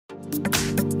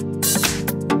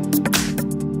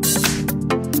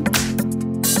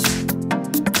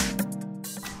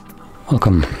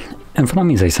Welcome. In front of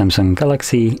me is a Samsung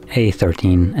Galaxy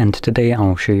A13, and today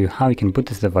I'll show you how you can put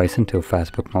this device into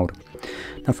Fastboot mode.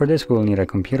 Now for this we'll need a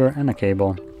computer and a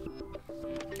cable.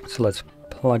 So let's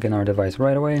plug in our device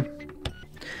right away.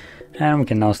 And we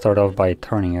can now start off by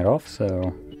turning it off.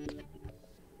 So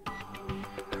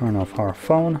turn off our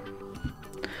phone.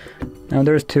 Now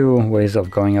there's two ways of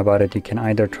going about it. You can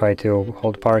either try to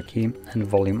hold power key and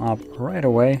volume up right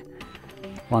away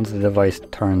once the device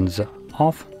turns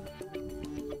off,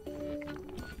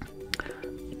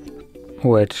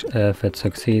 which if it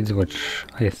succeeds, which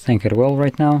I think it will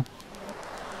right now.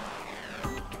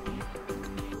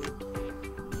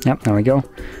 Yep, there we go.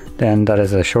 Then that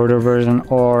is a shorter version,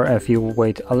 or if you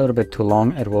wait a little bit too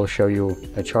long, it will show you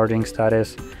the charging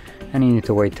status, and you need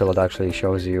to wait till it actually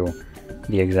shows you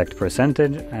the exact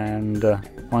percentage. And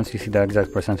once you see the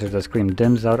exact percentage, the screen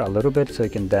dims out a little bit, so you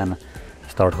can then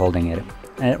start holding it.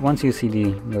 And once you see the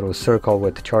little circle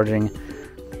with charging,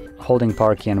 holding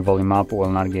power key and volume up will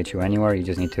not get you anywhere. You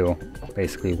just need to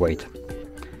basically wait.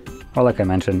 Or like I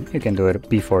mentioned, you can do it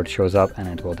before it shows up, and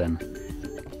it will then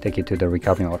take you to the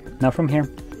recovery mode. Now from here,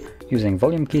 using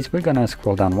volume keys, we're gonna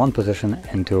scroll down one position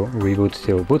into reboot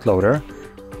to bootloader.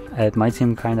 It might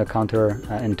seem kind of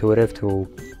counterintuitive to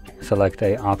select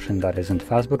a option that isn't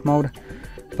Fastboot mode,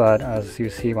 but as you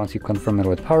see, once you confirm it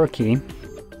with power key,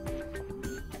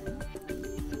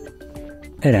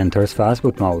 it enters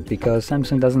Fastboot mode, because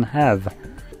Samsung doesn't have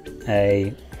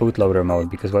a bootloader mode.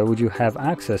 Because why would you have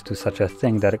access to such a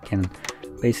thing that can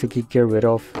basically get rid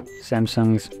of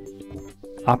Samsung's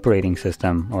operating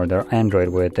system or their Android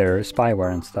with their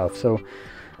spyware and stuff? So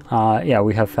yeah,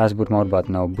 we have Fastboot mode but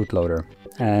no bootloader,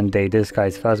 and they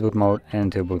disguise Fastboot mode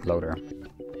into bootloader.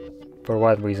 For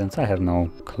what reasons, I have no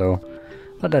clue,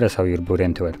 but that is how you'd boot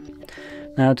into it.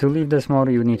 Now to leave this mode,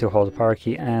 you need to hold power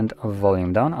key and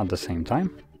volume down at the same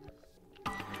time.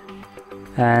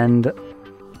 And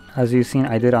as you've seen,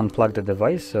 I did unplug the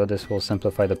device, so this will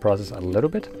simplify the process a little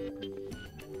bit.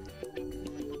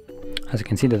 As you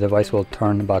can see, the device will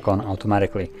turn back on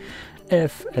automatically.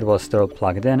 If it was still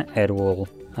plugged in, it will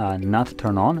not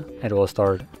turn on. It will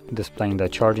start displaying the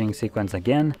charging sequence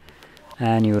again,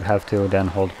 and you would have to then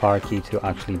hold power key to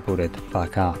actually boot it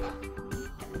back up.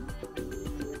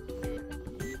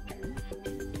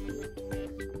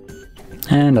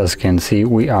 And as you can see,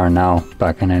 we are now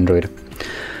back in Android.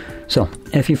 So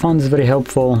if you found this very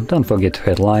helpful, don't forget to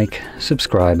hit like,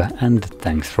 subscribe, and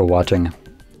thanks for watching.